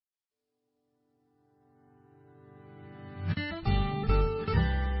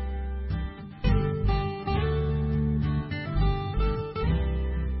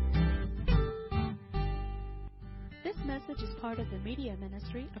part of the media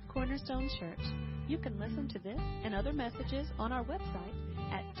ministry of Cornerstone Church. You can listen to this and other messages on our website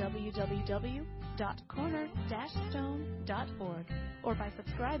at www.corner-stone.org or by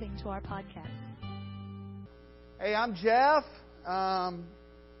subscribing to our podcast. Hey, I'm Jeff.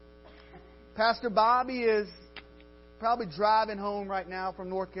 Pastor Bobby is probably driving home right now from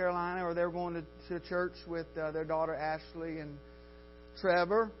North Carolina, or they're going to church with their daughter Ashley and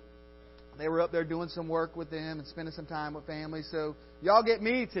Trevor. They were up there doing some work with them and spending some time with family. So y'all get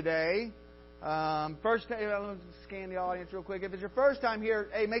me today. First, I'll scan the audience real quick. If it's your first time here,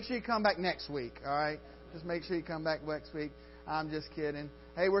 hey, make sure you come back next week. All right, just make sure you come back next week. I'm just kidding.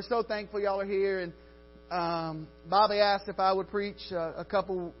 Hey, we're so thankful y'all are here. And Bobby asked if I would preach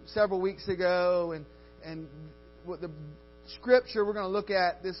several weeks ago, and what the scripture we're going to look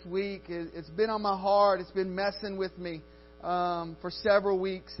at this week it's been on my heart. It's been messing with me for several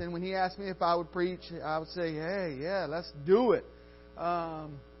weeks, and when he asked me if I would preach, I would say, "Hey, yeah, let's do it."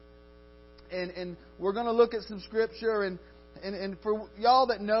 And we're going to look at some scripture, and for y'all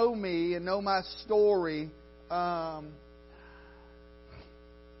that know me and know my story, I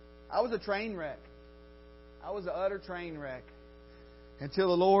was a train wreck. I was an utter train wreck until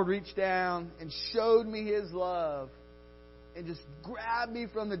the Lord reached down and showed me His love and just grabbed me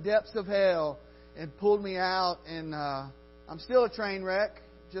from the depths of hell and pulled me out. And I'm still a train wreck,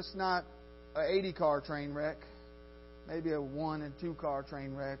 just not an 80-car train wreck. Maybe a 1- and 2-car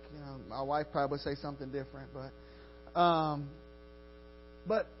train wreck. You know, my wife probably would say something different,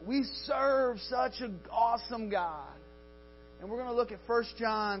 but we serve such an awesome God. And we're going to look at 1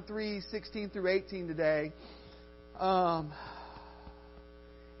 John 3:16 through 18 today. And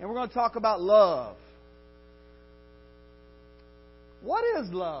we're going to talk about love. What is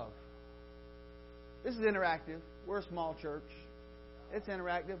love? This is interactive. We're a small church. It's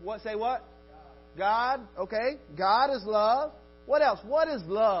interactive. What? Say what? God. Okay. God is love. What else? What is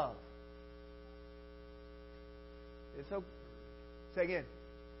love? It's okay. Say again.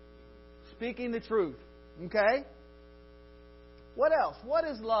 Speaking the truth. Okay. What else? What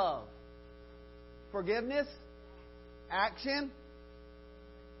is love? Forgiveness? Action?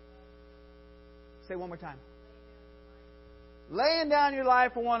 Say one more time. Laying down your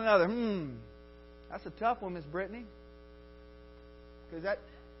life for one another. That's a tough one, Miss Brittany. Because that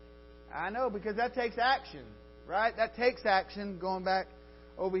takes action, right? That takes action. Going back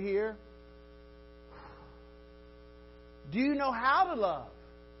over here. Do you know how to love?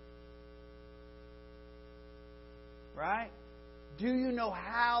 Right? Do you know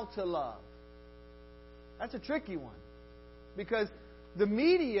how to love? That's a tricky one. Because the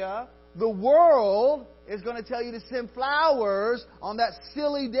media, the world, is going to tell you to send flowers on that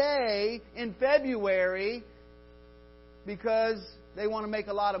silly day in February because they want to make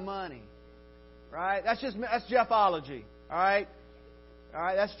a lot of money. Right? That's Jeffology. Alright?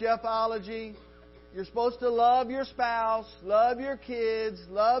 Alright, that's Jeffology. You're supposed to love your spouse, love your kids,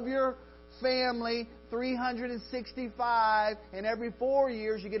 love your family 365, and every 4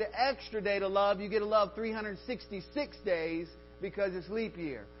 years you get an extra day to love. You get to love 366 days because it's leap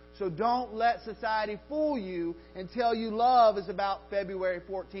year. So don't let society fool you and tell you love is about February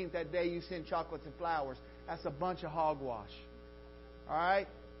 14th, that day you send chocolates and flowers. That's a bunch of hogwash. Alright?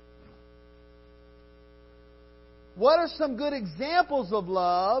 What are some good examples of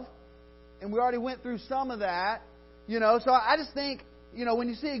love? And we already went through some of that. So I just think, when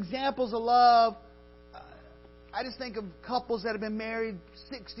you see examples of love, I just think of couples that have been married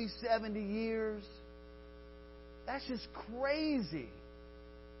 60, 70 years. That's just crazy.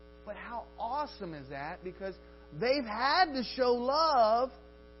 But how awesome is that? Because they've had to show love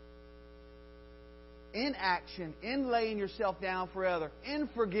in action, in laying yourself down for others, in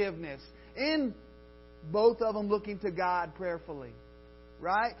forgiveness, in both of them looking to God prayerfully.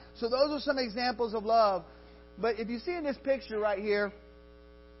 Right? So those are some examples of love. But if you see in this picture right here,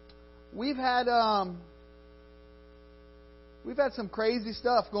 we've had some crazy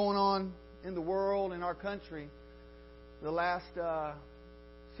stuff going on in the world, in our country, the last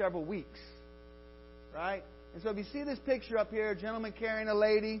several weeks. Right? And so if you see this picture up here, a gentleman carrying a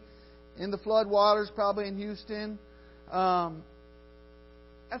lady in the flood waters, probably in Houston,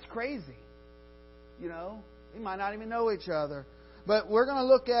 that's crazy. We might not even know each other. But we're going to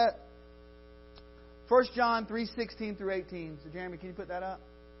look at 1 John 3:16 through 18. So Jeremy, can you put that up?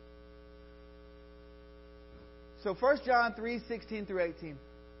 So 1 John 3:16 through 18.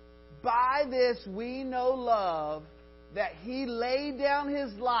 By this we know love, that He laid down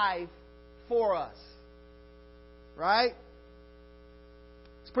His life for us. Right?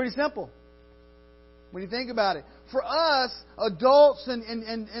 It's pretty simple when you think about it. For us, adults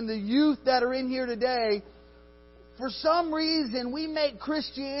and the youth that are in here today, for some reason, we make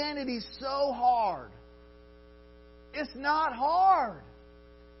Christianity so hard. It's not hard.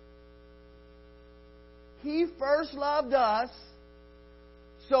 He first loved us,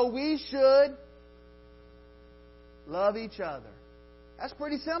 so we should love each other. That's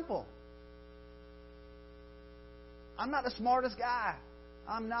pretty simple. I'm not the smartest guy.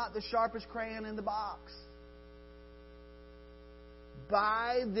 I'm not the sharpest crayon in the box.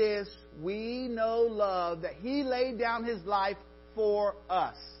 By this, we know love, that He laid down His life for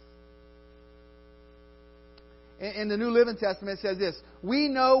us. In the New Living Testament, it says this: we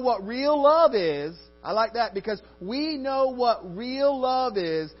know what real love is. I like that, because we know what real love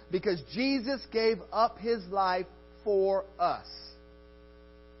is because Jesus gave up His life for us.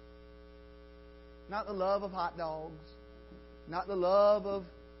 Not the love of hot dogs. Not the love of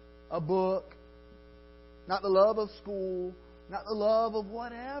a book. Not the love of school. Not the love of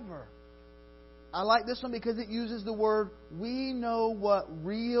whatever. I like this one because it uses the word, we know what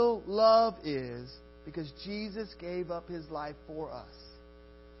real love is because Jesus gave up His life for us.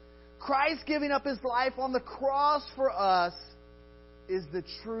 Christ giving up His life on the cross for us is the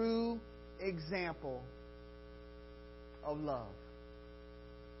true example of love.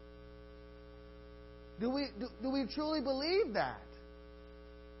 Do we truly believe that?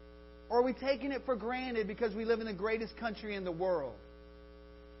 Or are we taking it for granted because we live in the greatest country in the world,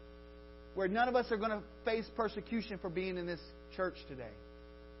 where none of us are going to face persecution for being in this church today?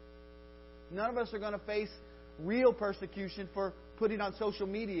 None of us are going to face real persecution for putting on social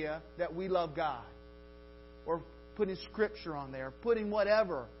media that we love God, or putting Scripture on there, putting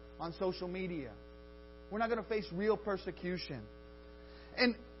whatever on social media. We're not going to face real persecution.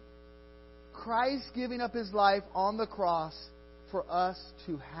 And Christ giving up His life on the cross for us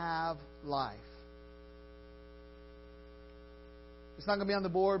to have life. It's not going to be on the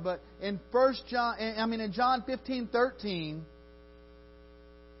board, but in John 15:13,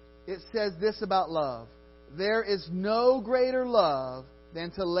 it says this about love: there is no greater love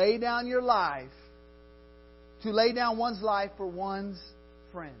than to lay down your life, to lay down one's life for one's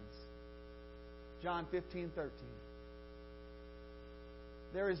friends. John 15:13.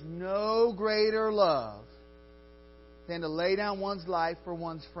 There is no greater love than to lay down one's life for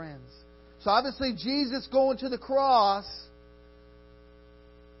one's friends. So obviously Jesus going to the cross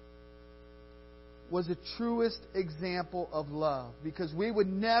was the truest example of love, because we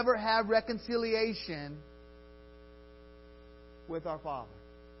would never have reconciliation with our Father,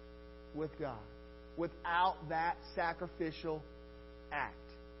 with God, without that sacrificial act.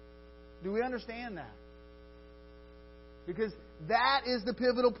 Do we understand that? Because that is the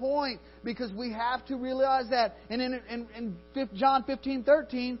pivotal point. Because we have to realize that. And in John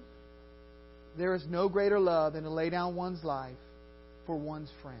 15:13, there is no greater love than to lay down one's life for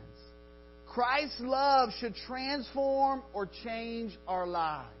one's friends. Christ's love should transform or change our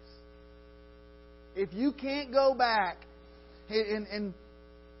lives. If you can't go back, and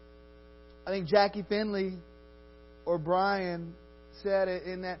I think Jackie Finley or Brian said it,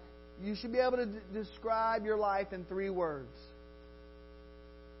 in that you should be able to describe your life in 3 words: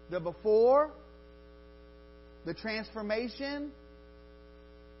 the before, the transformation,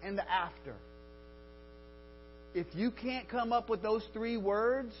 and the after. If you can't come up with those 3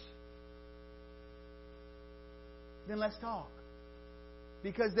 words, then let's talk.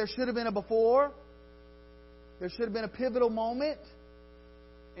 Because there should have been a before, there should have been a pivotal moment,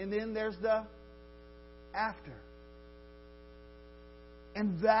 and then there's the after.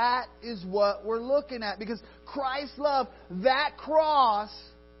 And that is what we're looking at. Because Christ's love, that cross,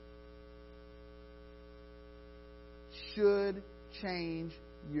 should change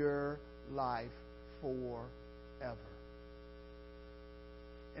your life forever.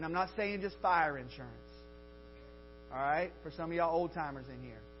 And I'm not saying just fire insurance. All right? For some of y'all old timers in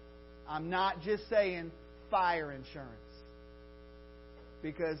here. I'm not just saying fire insurance.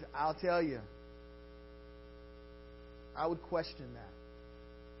 Because I'll tell you, I would question that.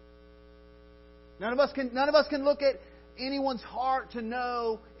 None of us can look at anyone's heart to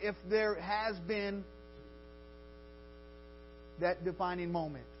know if there has been that defining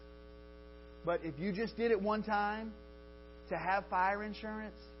moment. But if you just did it one time to have fire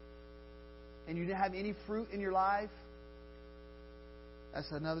insurance and you didn't have any fruit in your life,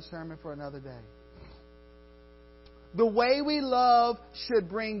 that's another sermon for another day. The way we love should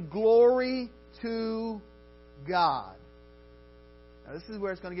bring glory to God. Now, this is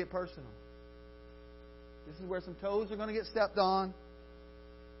where it's going to get personal. This is where some toes are going to get stepped on.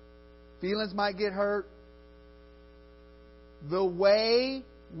 Feelings might get hurt. The way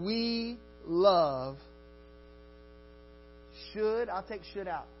we love should, I'll take should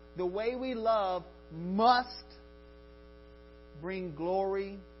out. The way we love must bring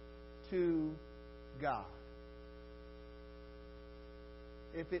glory to God.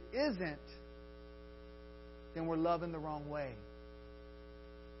 If it isn't, then we're loving the wrong way.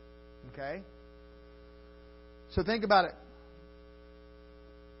 Okay? So think about it.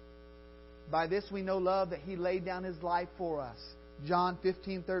 By this we know love, that He laid down His life for us. John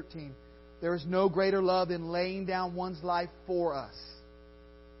 15:13. There is no greater love than laying down one's life for us.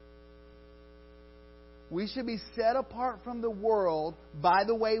 We should be set apart from the world by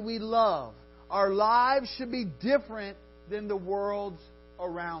the way we love. Our lives should be different than the world's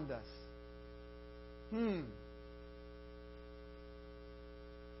around us.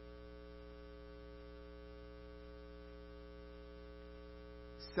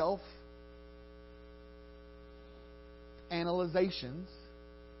 Self-analyzations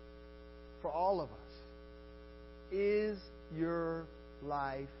for all of us. Is your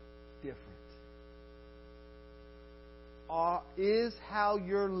life different? Is how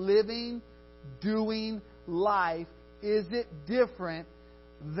you're living, doing life, is it different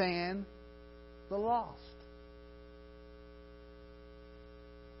than the lost?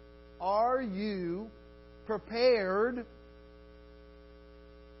 Are you prepared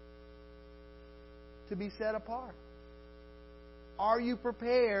to be set apart? Are you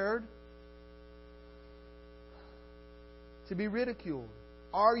prepared to be ridiculed?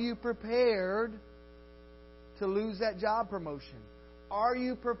 Are you prepared to lose that job promotion? Are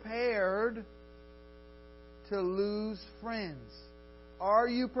you prepared to lose friends? Are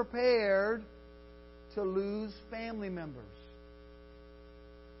you prepared to lose family members?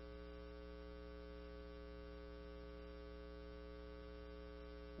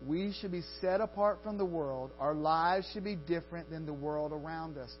 We should be set apart from the world. Our lives should be different than the world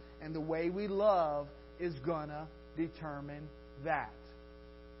around us. And the way we love is going to determine that.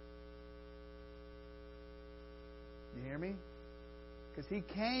 You hear me? Because He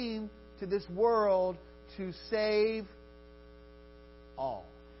came to this world to save all.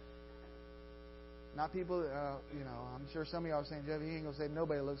 Not people, I'm sure some of y'all are saying, Jeff, He ain't going to save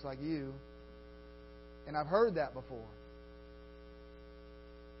nobody that looks like you. And I've heard that before.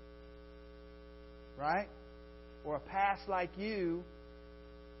 Right? Or a past like you.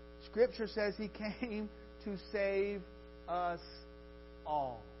 Scripture says He came to save us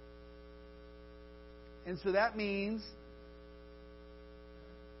all. And so that means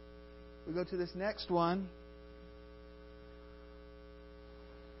we go to this next one.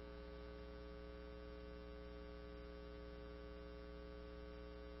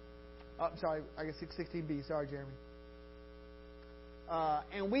 Sorry, I guess 6:16b. Sorry, Jeremy.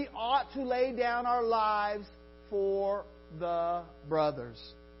 And we ought to lay down our lives for the brothers.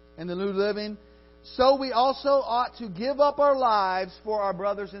 In the New Living, so we also ought to give up our lives for our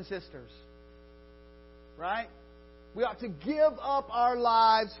brothers and sisters. Right? We ought to give up our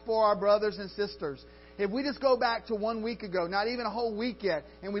lives for our brothers and sisters. If we just go back to 1 week ago, not even a whole week yet,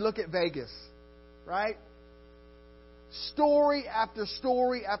 and we look at Vegas, right? Story after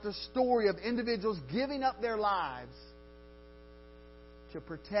story after story of individuals giving up their lives to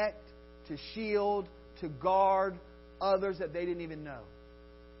protect, to shield, to guard others that they didn't even know.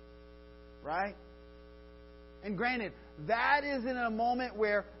 Right? And granted, that is in a moment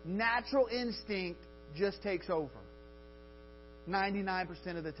where natural instinct just takes over.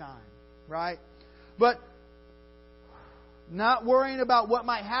 99% of the time. Right? But not worrying about what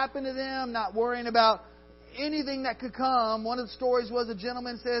might happen to them, not worrying about anything that could come. One of the stories was a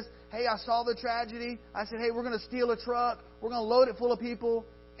gentleman says, hey, I saw the tragedy. I said, hey, we're going to steal a truck. We're going to load it full of people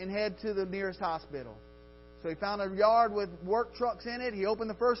and head to the nearest hospital. So he found a yard with work trucks in it. He opened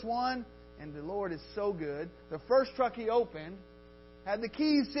the first one, and the Lord is so good. The first truck he opened had the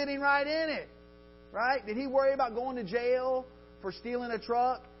keys sitting right in it. Right? Did he worry about going to jail for stealing a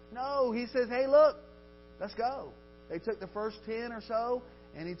truck? No. He says, hey, look, let's go. They took the first 10 or so,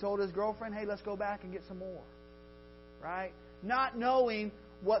 and he told his girlfriend, hey, let's go back and get some more. Right? Not knowing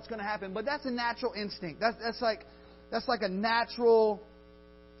what's going to happen. But that's a natural instinct. That's like a natural,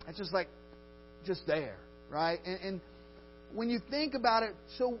 it's just there. Right? And when you think about it,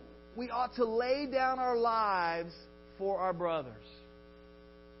 so we ought to lay down our lives for our brothers.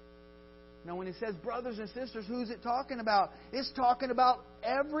 Now, when he says brothers and sisters, who's it talking about? It's talking about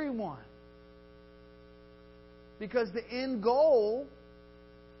everyone. Because the end goal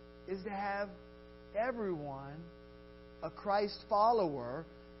is to have everyone a Christ follower,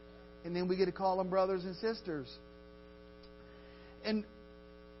 and then we get to call them brothers and sisters. And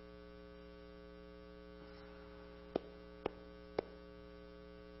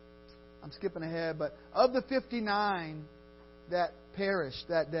I'm skipping ahead, but of the 59 that perished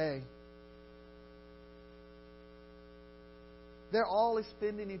that day, they're all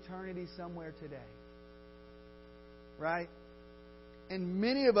spending eternity somewhere today. Right? And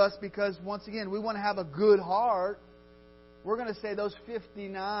many of us, because once again, we want to have a good heart, we're going to say those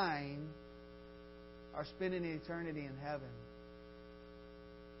 59 are spending eternity in heaven.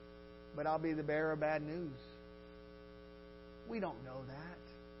 But I'll be the bearer of bad news. We don't know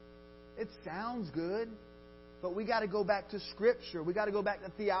that. It sounds good, but we got to go back to Scripture. We got to go back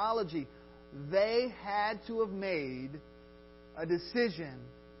to theology. They had to have made a decision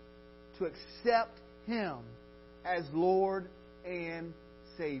to accept Him as Lord and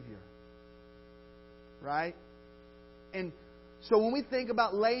Savior. Right? And so when we think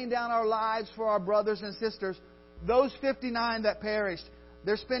about laying down our lives for our brothers and sisters, those 59 that perished,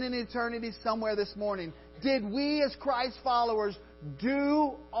 they're spending eternity somewhere this morning. Did we as Christ followers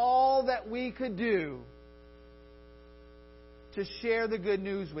do all that we could do to share the good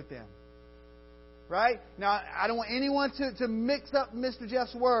news with them? Right? Now, I don't want anyone to mix up Mr.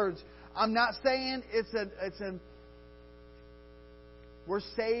 Jeff's words. I'm not saying we're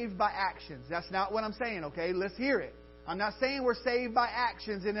saved by actions. That's not what I'm saying, okay? Let's hear it. I'm not saying we're saved by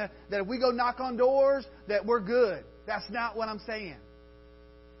actions and that if we go knock on doors, that we're good. That's not what I'm saying.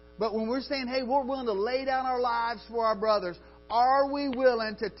 But when we're saying, hey, we're willing to lay down our lives for our brothers, are we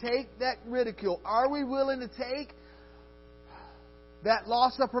willing to take that ridicule? Are we willing to take that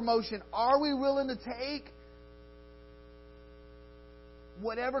loss of promotion? Are we willing to take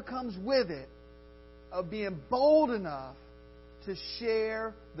whatever comes with it of being bold enough to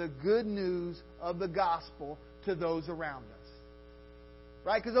share the good news of the gospel to those around us?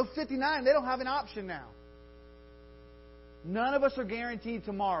 Right? Because those 59, they don't have an option now. None of us are guaranteed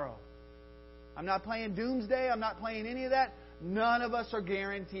tomorrow. I'm not playing doomsday. I'm not playing any of that. None of us are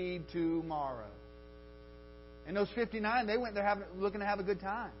guaranteed tomorrow. And those 59, they went there looking to have a good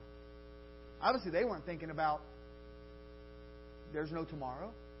time. Obviously, they weren't thinking about there's no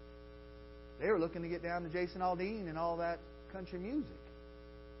tomorrow. They were looking to get down to Jason Aldean and all that country music.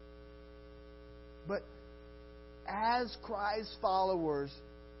 But as Christ's followers,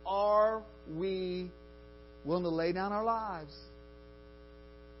 are we willing to lay down our lives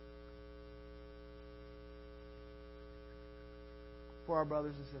for our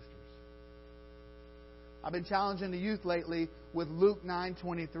brothers and sisters? I've been challenging the youth lately with Luke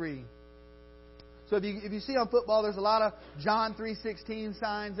 9:23. So if you see on football, there's a lot of John 3:16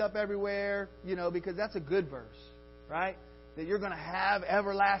 signs up everywhere, because that's a good verse, right? That you're going to have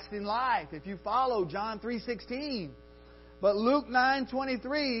everlasting life if you follow John 3:16. But Luke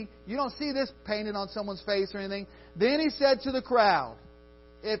 9:23, you don't see this painted on someone's face or anything. Then He said to the crowd,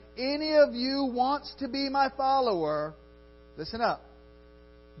 if any of you wants to be my follower, listen up.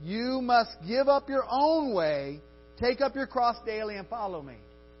 You must give up your own way, take up your cross daily, and follow me.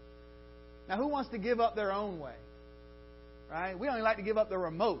 Now, who wants to give up their own way? Right? We only like to give up the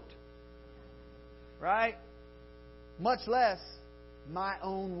remote. Right? Much less my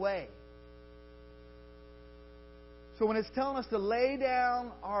own way. So when it's telling us to lay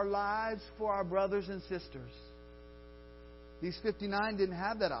down our lives for our brothers and sisters, these 59 didn't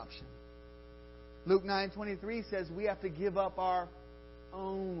have that option. Luke 9:23 says we have to give up our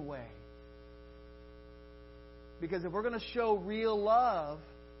own way. Because if we're going to show real love,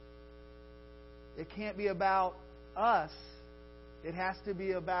 it can't be about us. It has to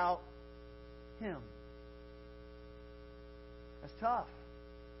be about Him. That's tough.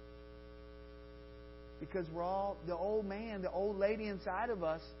 Because we're all, the old man, the old lady inside of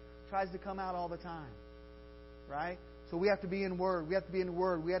us tries to come out all the time. Right? So we have to be in Word. We have to be in the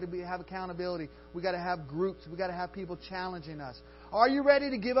Word. We have to have accountability. We got to have groups. We got to have people challenging us. Are you ready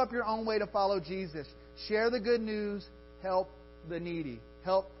to give up your own way to follow Jesus? Share the good news. Help the needy.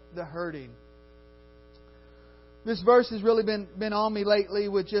 Help the hurting. This verse has really been on me lately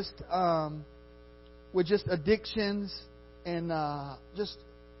with just addictions and just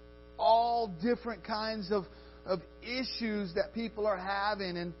all different kinds of issues that people are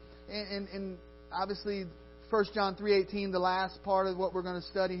having, and obviously 1 John 3:18, the last part of what we're going to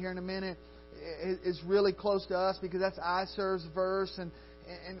study here in a minute, is really close to us because that's ISER's verse, and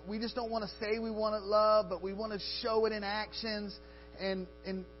we just don't want to say we want to love, but we want to show it in actions. And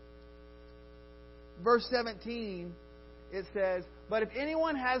verse 17, it says, but if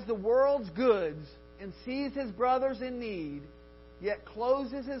anyone has the world's goods and sees his brothers in need, yet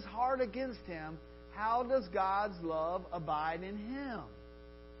closes his heart against him, how does God's love abide in him?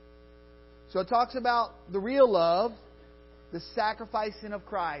 So it talks about the real love, the sacrificing of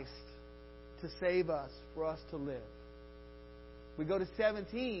Christ to save us, for us to live. We go to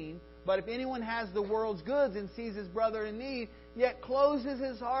 17, but if anyone has the world's goods and sees his brother in need, yet closes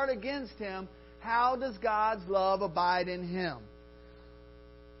his heart against him, how does God's love abide in him?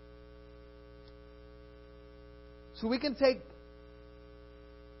 So we can take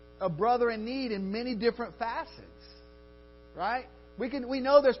a brother in need in many different facets. Right? We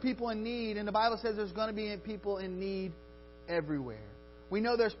know there's people in need, and the Bible says there's going to be people in need everywhere. We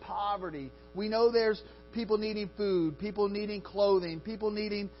know there's poverty. We know there's people needing food, people needing clothing, people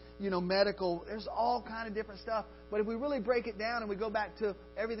needing, medical. There's all kind of different stuff. But if we really break it down and we go back to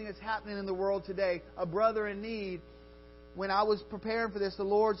everything that's happening in the world today, a brother in need, when I was preparing for this, the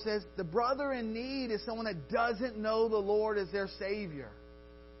Lord says the brother in need is someone that doesn't know the Lord as their Savior.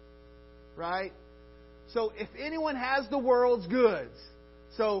 Right? So if anyone has the world's goods,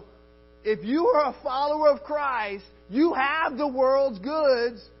 so if you are a follower of Christ, you have the world's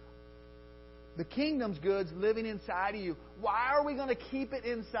goods, the kingdom's goods living inside of you. Why are we going to keep it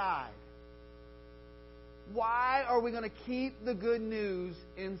inside? Why are we going to keep the good news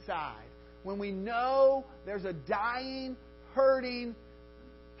inside when we know there's a dying, hurting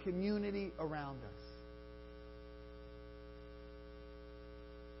community around us?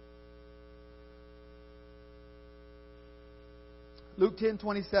 Luke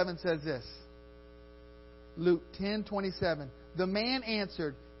 10:27 says this. Luke 10:27. The man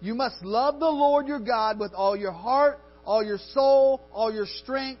answered, "You must love the Lord your God with all your heart, all your soul, all your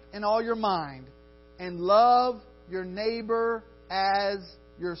strength, and all your mind, and love your neighbor as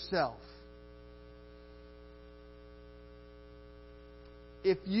yourself."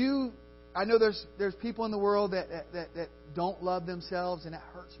 I know there's people in the world that don't love themselves, and it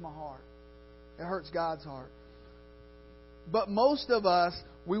hurts my heart. It hurts God's heart. But most of us,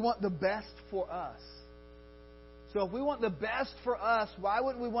 we want the best for us. So if we want the best for us, why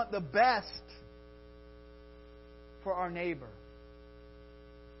wouldn't we want the best for our neighbor?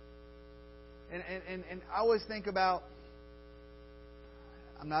 And I always think about,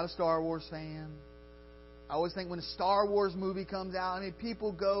 I'm not a Star Wars fan. I always think when a Star Wars movie comes out,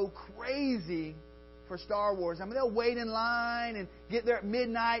 people go crazy for Star Wars. They'll wait in line and get there at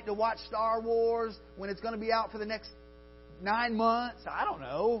midnight to watch Star Wars when it's going to be out for the next 9 months. I don't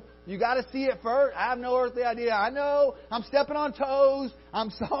know. You got to see it first. I have no earthly idea. I know I'm stepping on toes.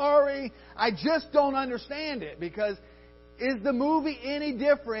 I'm sorry. I just don't understand it, because is the movie any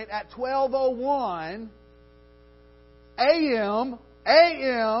different at 12:01 a.m.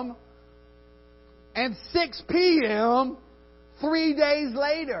 and 6 p.m. 3 days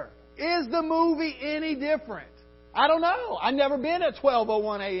later? Is the movie any different? I don't know. I've never been at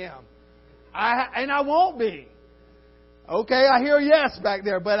 12:01 a.m. And I won't be. Okay, I hear a yes back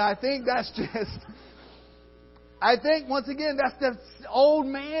there, but I think that's just... I think, once again, that's the old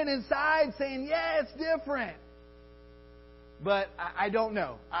man inside saying, yeah, it's different. But I don't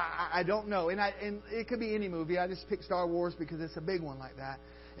know. I don't know. And it could be any movie. I just picked Star Wars because it's a big one like that.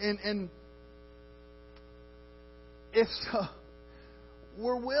 And if so,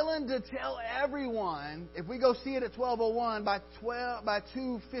 we're willing to tell everyone, if we go see it at 12:01, by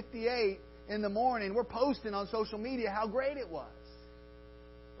 2:58 in the morning, we're posting on social media how great it was.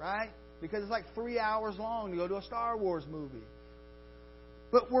 Right? Because it's like 3 hours long to go to a Star Wars movie.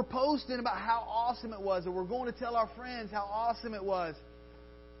 But we're posting about how awesome it was, and we're going to tell our friends how awesome it was.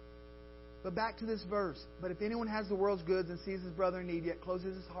 But back to this verse. But if anyone has the world's goods and sees his brother in need, yet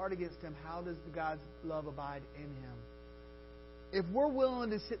closes his heart against him, how does God's love abide in him? If we're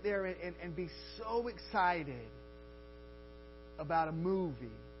willing to sit there and be so excited about a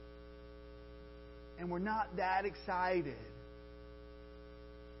movie, and we're not that excited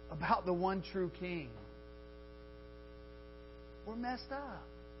about the one true King, we're messed up.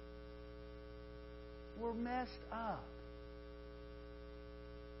 We're messed up.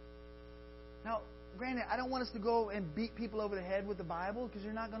 Now, granted, I don't want us to go and beat people over the head with the Bible, because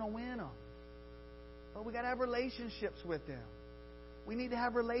you're not going to win them. But we got to have relationships with them. We need to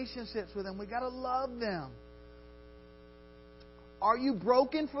have relationships with them. We got to love them. Are you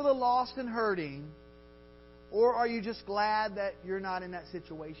broken for the lost and hurting, or are you just glad that you're not in that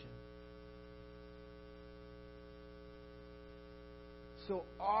situation? So,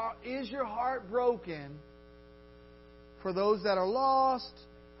 is your heart broken for those that are lost,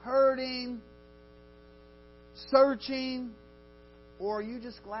 hurting, searching, or are you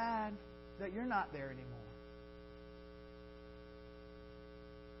just glad that you're not there anymore?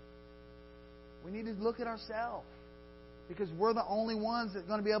 We need to look at ourselves, because we're the only ones that are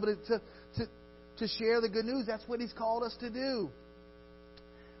going to be able to share the good news. That's what He's called us to do.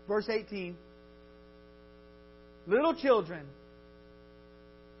 Verse 18. Little children,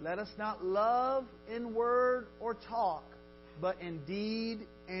 let us not love in word or talk, but in deed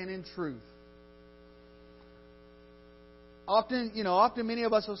and in truth. Often many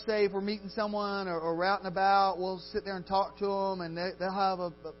of us will say, if we're meeting someone or we're out and about, we'll sit there and talk to them, and they'll have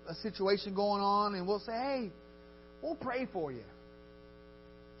a situation going on, and we'll say, hey, we'll pray for you.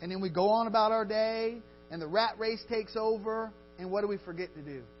 And then we go on about our day, and the rat race takes over, and what do we forget to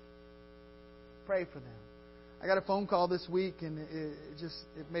do? Pray for them. I got a phone call this week, and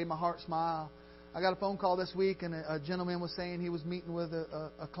it made my heart smile. I got a phone call this week, and a gentleman was saying he was meeting with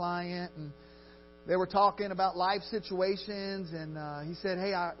a client, and they were talking about life situations, and he said,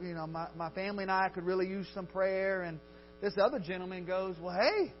 "Hey, my family and I could really use some prayer." And this other gentleman goes, "Well,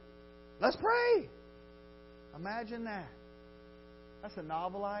 hey, let's pray." Imagine that. That's a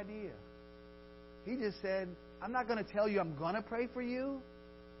novel idea. He just said, "I'm not going to tell you I'm going to pray for you.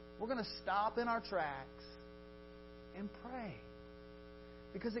 We're going to stop in our tracks and pray."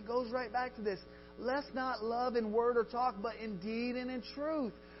 Because it goes right back to this. Let's not love in word or talk, but in deed and in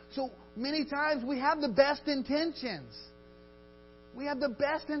truth. So many times we have the best intentions. We have the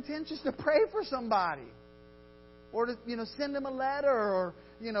best intentions to pray for somebody. Or to send them a letter, or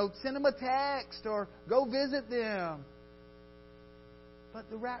send them a text, or go visit them. But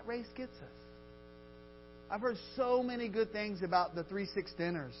the rat race gets us. I've heard so many good things about the 3-6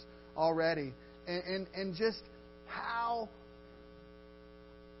 dinners already. And just how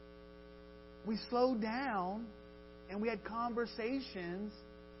we slowed down and we had conversations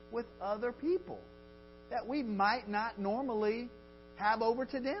with other people that we might not normally have over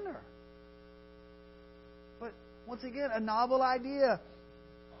to dinner. But once again, a novel idea.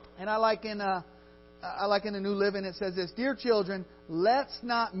 And I like in the New Living, it says this: "Dear children, let's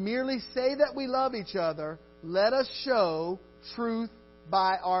not merely say that we love each other. Let us show truth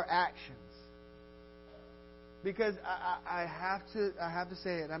by our actions." Because I have to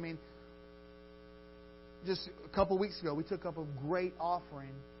say it. I mean, just a couple weeks ago, we took up a great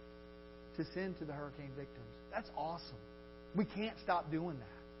offering to send to the hurricane victims. That's awesome. We can't stop doing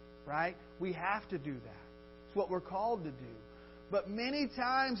that, right? We have to do that. It's what we're called to do. But many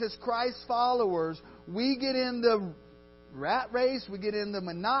times as Christ followers, we get in the rat race, we get in the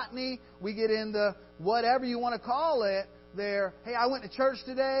monotony, we get in the whatever you want to call it. There, "Hey, I went to church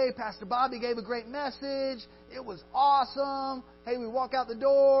today. Pastor Bobby gave a great message. It was awesome." Hey, we walk out the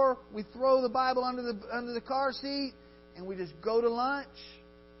door, we throw the Bible under the car seat, and we just go to lunch.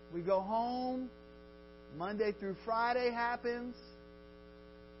 We go home. Monday through Friday happens.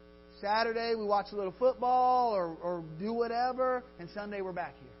 Saturday we watch a little football or do whatever, and Sunday we're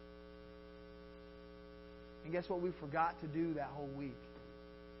back here. And guess what we forgot to do that whole week?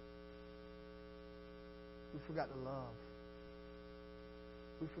 We forgot to love.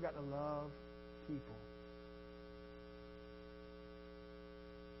 We forgot to love people.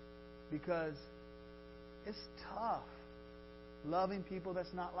 Because it's tough loving people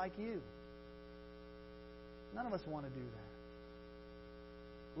that's not like you. None of us want to do that.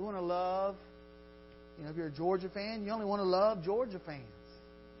 We want to love, if you're a Georgia fan, you only want to love Georgia fans.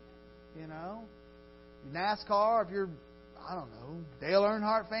 NASCAR, if you're, Dale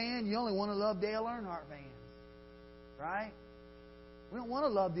Earnhardt fan, you only want to love Dale Earnhardt fans. Right? We don't want to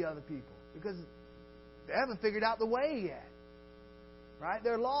love the other people because they haven't figured out the way yet. Right?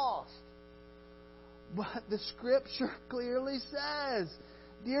 They're lost. But the Scripture clearly says,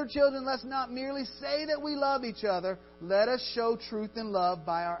 "Dear children, let's not merely say that we love each other. Let us show truth and love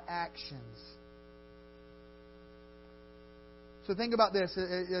by our actions." So think about this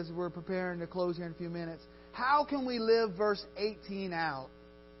as we're preparing to close here in a few minutes. How can we live verse 18 out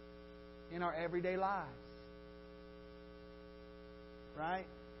in our everyday lives? Right?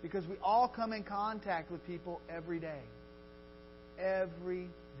 Because we all come in contact with people every day. Every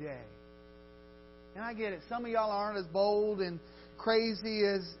day. And I get it. Some of y'all aren't as bold and crazy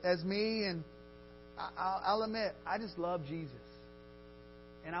as me. And I'll admit, I just love Jesus.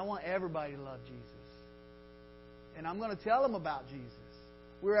 And I want everybody to love Jesus. And I'm going to tell them about Jesus.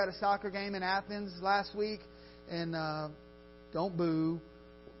 We were at a soccer game in Athens last week. And don't boo.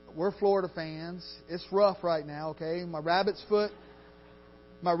 We're Florida fans. It's rough right now, okay? My rabbit's foot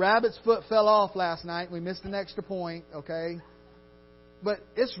fell off last night. We missed an extra point, okay? But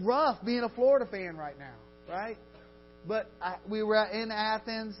it's rough being a Florida fan right now, right? But we were in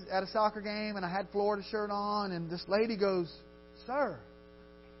Athens at a soccer game, and I had Florida shirt on, and this lady goes, "Sir,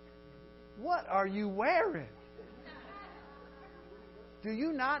 what are you wearing? Do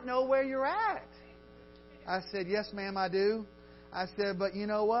you not know where you're at?" I said, "Yes, ma'am, I do." I said, "But you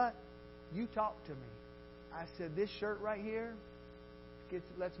know what? You talk to me." I said, "This shirt right here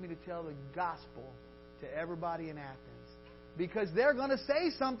lets me to tell the gospel to everybody in Athens. Because they're going to say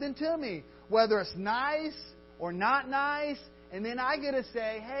something to me, whether it's nice or not nice. And then I get to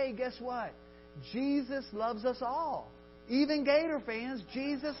say, hey, guess what? Jesus loves us all. Even Gator fans,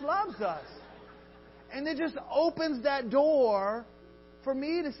 Jesus loves us. And it just opens that door for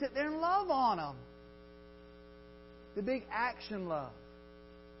me to sit there and love on them. The big action love.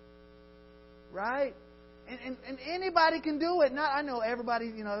 Right? And anybody can do it. I know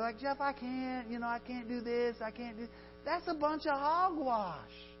everybody, like, Jeff, I can't do this, I can't do... That's a bunch of hogwash.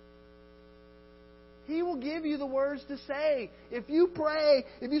 He will give you the words to say. If you pray,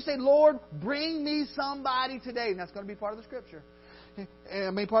 if you say, Lord, bring me somebody today, and that's going to be part of the Scripture,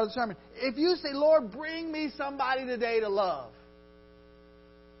 part of the sermon. If you say, Lord, bring me somebody today to love,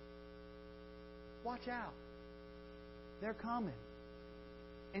 watch out. They're coming.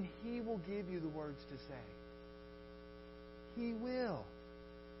 And He will give you the words to say. He will.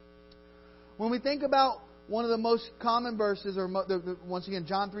 When we think about one of the most common verses, or once again,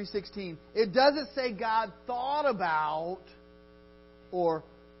 John 3:16, it doesn't say God thought about, or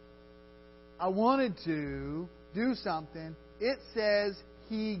I wanted to do something. It says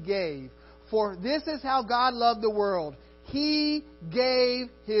He gave. For this is how God loved the world. He gave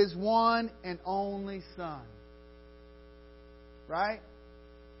His one and only Son. Right?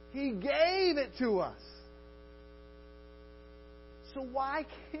 He gave it to us. So why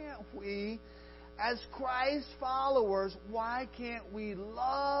can't we, as Christ followers, why can't we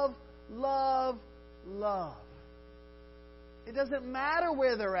love, love, love? It doesn't matter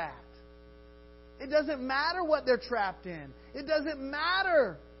where they're at. It doesn't matter what they're trapped in. It doesn't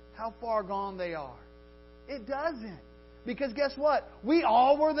matter how far gone they are. It doesn't. Because guess what? We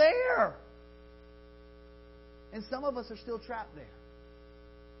all were there. And some of us are still trapped there.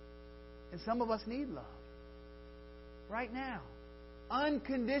 And some of us need love. Right now.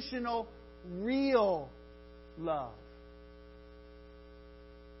 Unconditional, real love.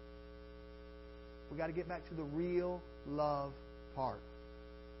 We've got to get back to the real love part.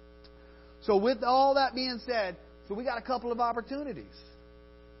 So with all that being said, so we got a couple of opportunities.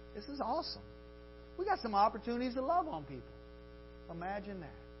 This is awesome. We got some opportunities to love on people. Imagine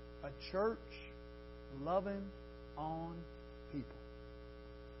that. A church loving on people.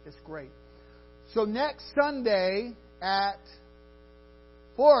 It's great. So next Sunday at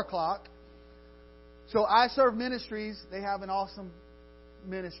 4 o'clock, so I Serve Ministries, they have an awesome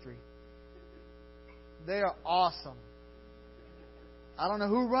ministry. They are awesome. I don't know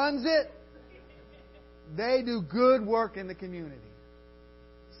who runs it. They do good work in the community.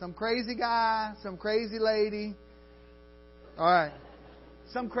 Some crazy guy, some crazy lady. All right.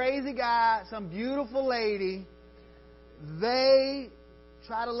 Some crazy guy, some beautiful lady. They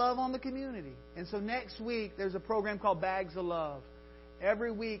try to love on the community. And so next week, there's a program called Bags of Love.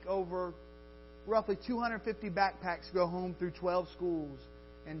 Every week, over roughly 250 backpacks go home through 12 schools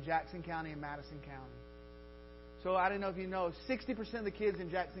in Jackson County and Madison County. So I don't know if you know, 60% of the kids in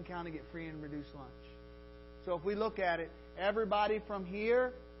Jackson County get free and reduced lunch. So if we look at it, everybody from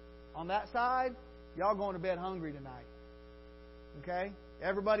here on that side, y'all going to bed hungry tonight. Okay?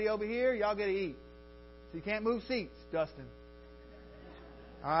 Everybody over here, y'all get to eat. So you can't move seats, Dustin.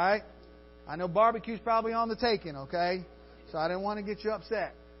 All right? I know barbecue's probably on the taking, okay? So I didn't want to get you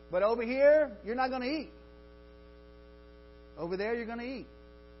upset. But over here, you're not going to eat. Over there, you're going to eat.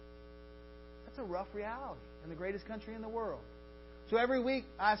 That's a rough reality in the greatest country in the world. So every week,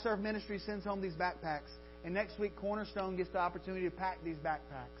 I Serve Ministry sends home these backpacks. And next week, Cornerstone gets the opportunity to pack these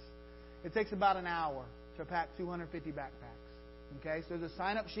backpacks. It takes about an hour to pack 250 backpacks. Okay, so there's a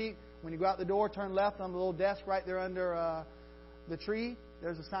sign-up sheet. When you go out the door, turn left on the little desk right there under the tree.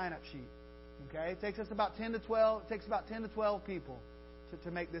 There's a sign-up sheet. Okay, it takes us about 10 to 12. It takes about 10 to 12 people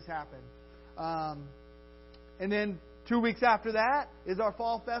to make this happen. And then 2 weeks after that is our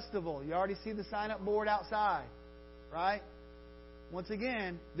fall festival. You already see the sign-up board outside, right? Once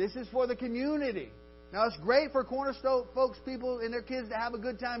again, this is for the community. Now, it's great for Cornerstone folks, people, and their kids to have a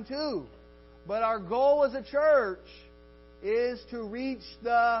good time too. But our goal as a church is to reach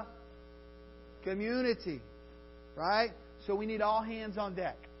the community, right? So we need all hands on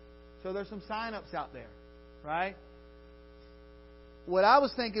deck. So there's some sign-ups out there, right? What I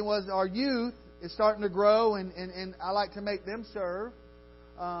was thinking was our youth is starting to grow, and I like to make them serve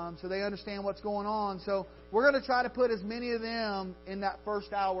so they understand what's going on. So we're going to try to put as many of them in that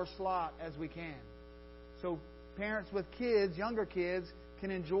first hour slot as we can. So parents with kids, younger kids,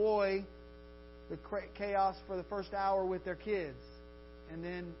 can enjoy the chaos for the first hour with their kids. And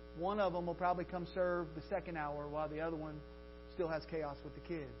then one of them will probably come serve the second hour while the other one still has chaos with the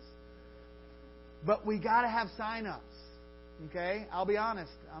kids. But we got to have sign-ups. Okay? I'll be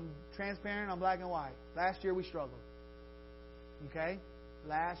honest. I'm transparent. I'm black and white. Last year we struggled. Okay?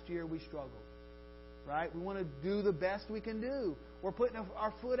 Last year we struggled. Right? We want to do the best we can do. We're putting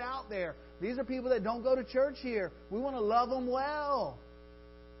our foot out there. These are people that don't go to church here. We want to love them well.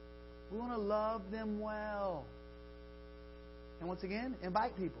 We want to love them well. And once again,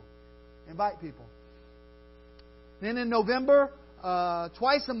 invite people. Invite people. Then in November,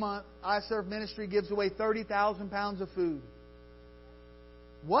 twice a month, I Serve Ministry gives away 30,000 pounds of food.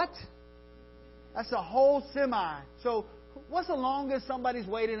 What? That's a whole semi. So, what's the longest somebody's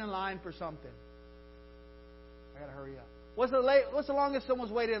waited in line for something? I gotta hurry up. What's the longest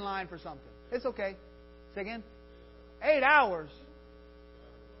someone's waited in line for something? It's okay. Say again. 8 hours.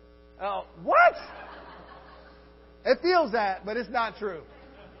 Oh, what? It feels that, but it's not true.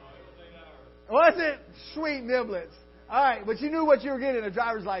 Was it? Sweet niblets. All right, but you knew what you were getting, a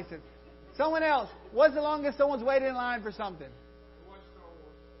driver's license. Someone else. What's the longest someone's waited in line for something?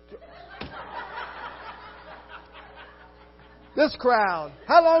 This crowd.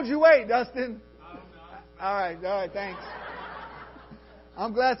 How long did you wait, Dustin? All right, thanks.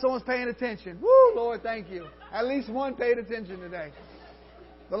 I'm glad someone's paying attention. Woo, Lord, thank you. At least one paid attention today.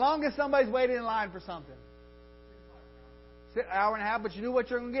 The longest somebody's waited in line for something. An hour and a half, but you knew what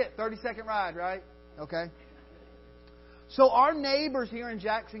you're going to get. 30-second ride, right? Okay. So our neighbors here in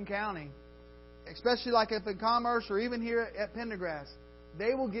Jackson County, especially like up in Commerce or even here at Pendergrass,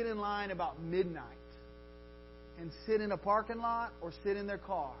 they will get in line about midnight and sit in a parking lot or sit in their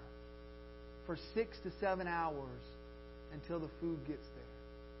car for 6 to 7 hours until the food gets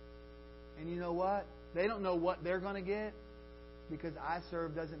there. And you know what? They don't know what they're going to get because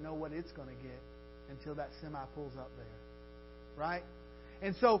iServe doesn't know what it's going to get until that semi pulls up there. Right?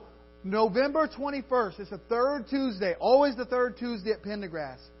 And so, November 21st, it's the third Tuesday, always the third Tuesday at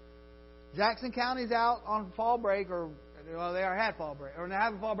Pendergrass. Jackson County's out on fall break, or well, they had fall break, or they're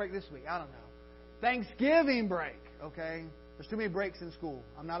having fall break this week. I don't know. Thanksgiving break, okay? There's too many breaks in school.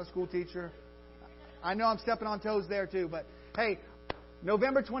 I'm not a school teacher. I know I'm stepping on toes there too, but hey,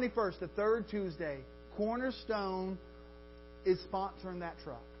 November 21st, the third Tuesday, Cornerstone is sponsoring that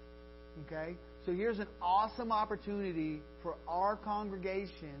truck. Okay? So here's an awesome opportunity for our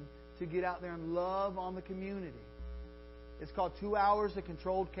congregation to get out there and love on the community. It's called 2 Hours of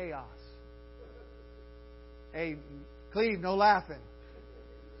Controlled Chaos. Hey, Cleve, no laughing.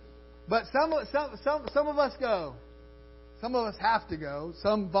 But some of us go. Some of us have to go.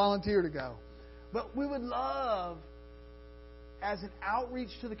 Some volunteer to go. But we would love, as an outreach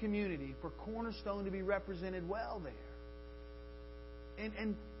to the community, for Cornerstone to be represented well there.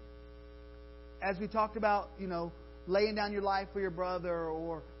 And as we talked about, laying down your life for your brother,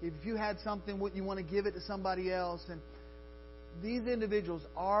 or if you had something, you want to give it to somebody else. And these individuals,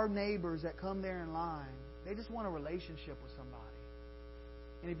 our neighbors that come there in line, they just want a relationship with somebody.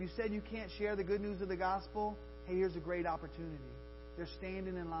 And if you said you can't share the good news of the gospel, hey, here's a great opportunity. They're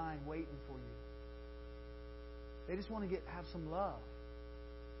standing in line waiting for you. They just want to have some love.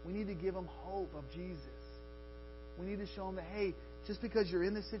 We need to give them hope of Jesus. We need to show them that, hey, just because you're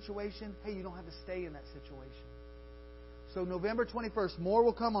in this situation, hey, you don't have to stay in that situation. So November 21st, more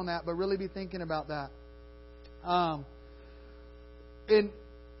will come on that, but really be thinking about that.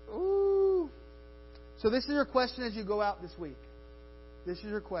 So this is your question as you go out this week. This is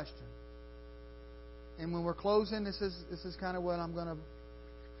your question. And when we're closing, this is kind of what I'm going to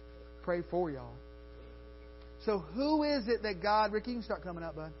pray for y'all. So who is it that God... Rick, you can start coming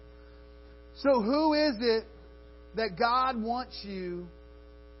up, bud. So who is it that God wants you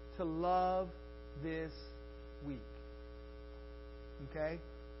to love this week? Okay?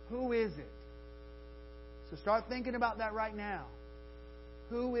 Who is it? So start thinking about that right now.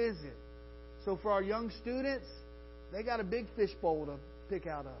 Who is it? So for our young students, they got a big fishbowl to pick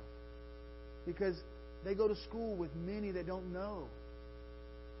out of. Because they go to school with many that don't know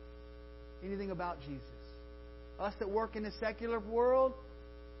anything about Jesus. Us that work in the secular world,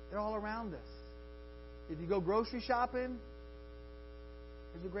 they're all around us. If you go grocery shopping,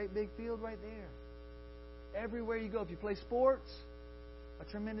 there's a great big field right there. Everywhere you go, if you play sports, a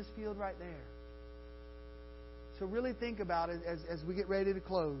tremendous field right there. So really think about it as we get ready to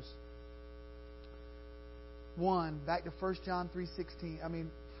close. 1, back to 1 John 3:16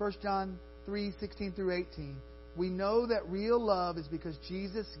 through 18. We know that real love is because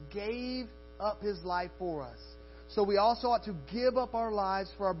Jesus gave up His life for us. So we also ought to give up our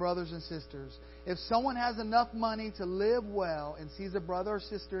lives for our brothers and sisters. If someone has enough money to live well and sees a brother or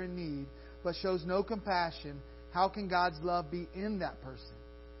sister in need, but shows no compassion, how can God's love be in that person?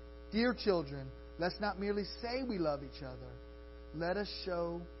 Dear children, let's not merely say we love each other. Let us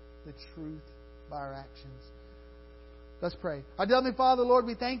show the truth by our actions. Let's pray. Our Heavenly Father, Lord,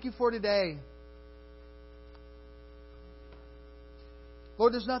 we thank You for today.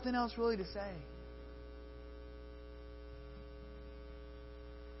 Lord, there's nothing else really to say.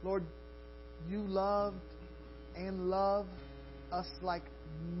 Lord, You loved and love us like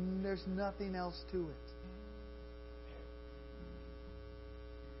there's nothing else to it.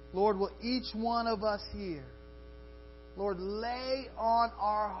 Lord, will each one of us here Lord, lay on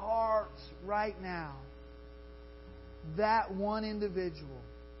our hearts right now that one individual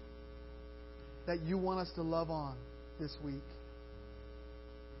that you want us to love on this week.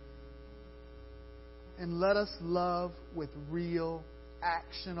 And let us love with real,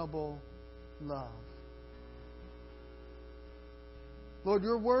 actionable love. Lord,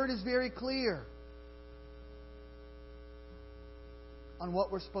 your word is very clear on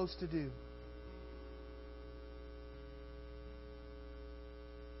what we're supposed to do.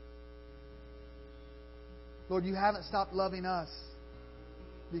 Lord, you haven't stopped loving us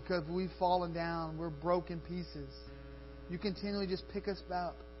because we've fallen down. We're broken pieces. You continually just pick us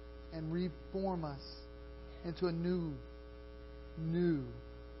up and reform us into a new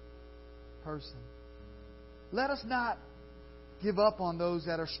person. Let us not give up on those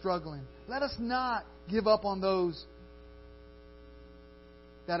that are struggling. Let us not give up on those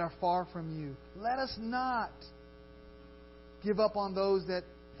that are far from you. Let us not give up on those that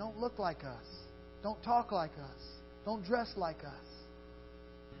don't look like us, don't talk like us, don't dress like us.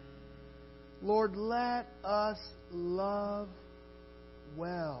 Lord, let us love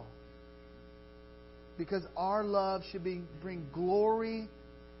well. Because our love should bring glory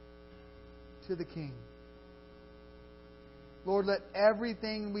to the King. Lord, let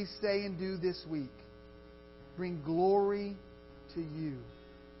everything we say and do this week bring glory to you.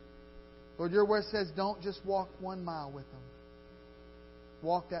 Lord, your word says don't just walk 1 mile with them.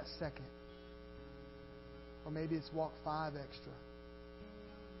 Walk that second. Or maybe it's walk 5 extra.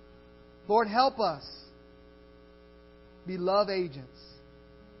 Lord, help us be love agents.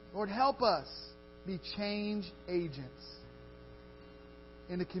 Lord, help us be change agents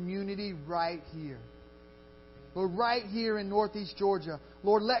in the community right here. Lord, right here in Northeast Georgia.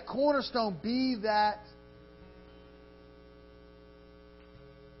 Lord, let Cornerstone be that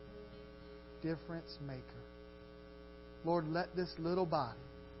difference maker. Lord, let this little body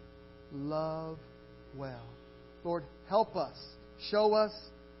love well. Lord, help us, show us,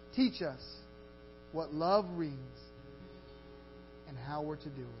 teach us what love means and how we're to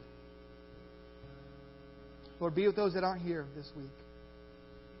do it. Lord, be with those that aren't here this week.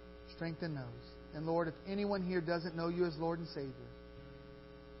 Strengthen those. And Lord, if anyone here doesn't know you as Lord and Savior,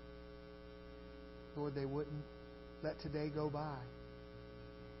 Lord, they wouldn't let today go by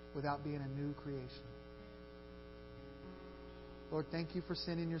without being a new creation. Lord, thank you for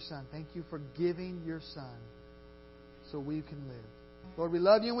sending your Son. Thank you for giving your Son so we can live. Lord, we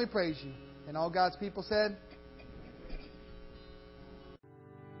love you and we praise you. And all God's people said,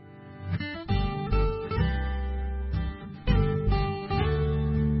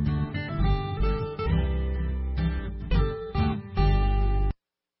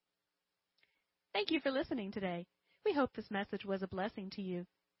 Thank you for listening today. We hope this message was a blessing to you.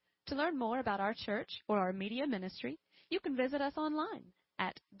 To learn more about our church or our media ministry, you can visit us online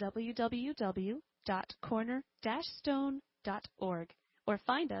at www.corner-stone.org or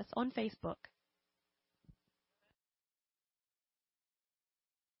find us on Facebook.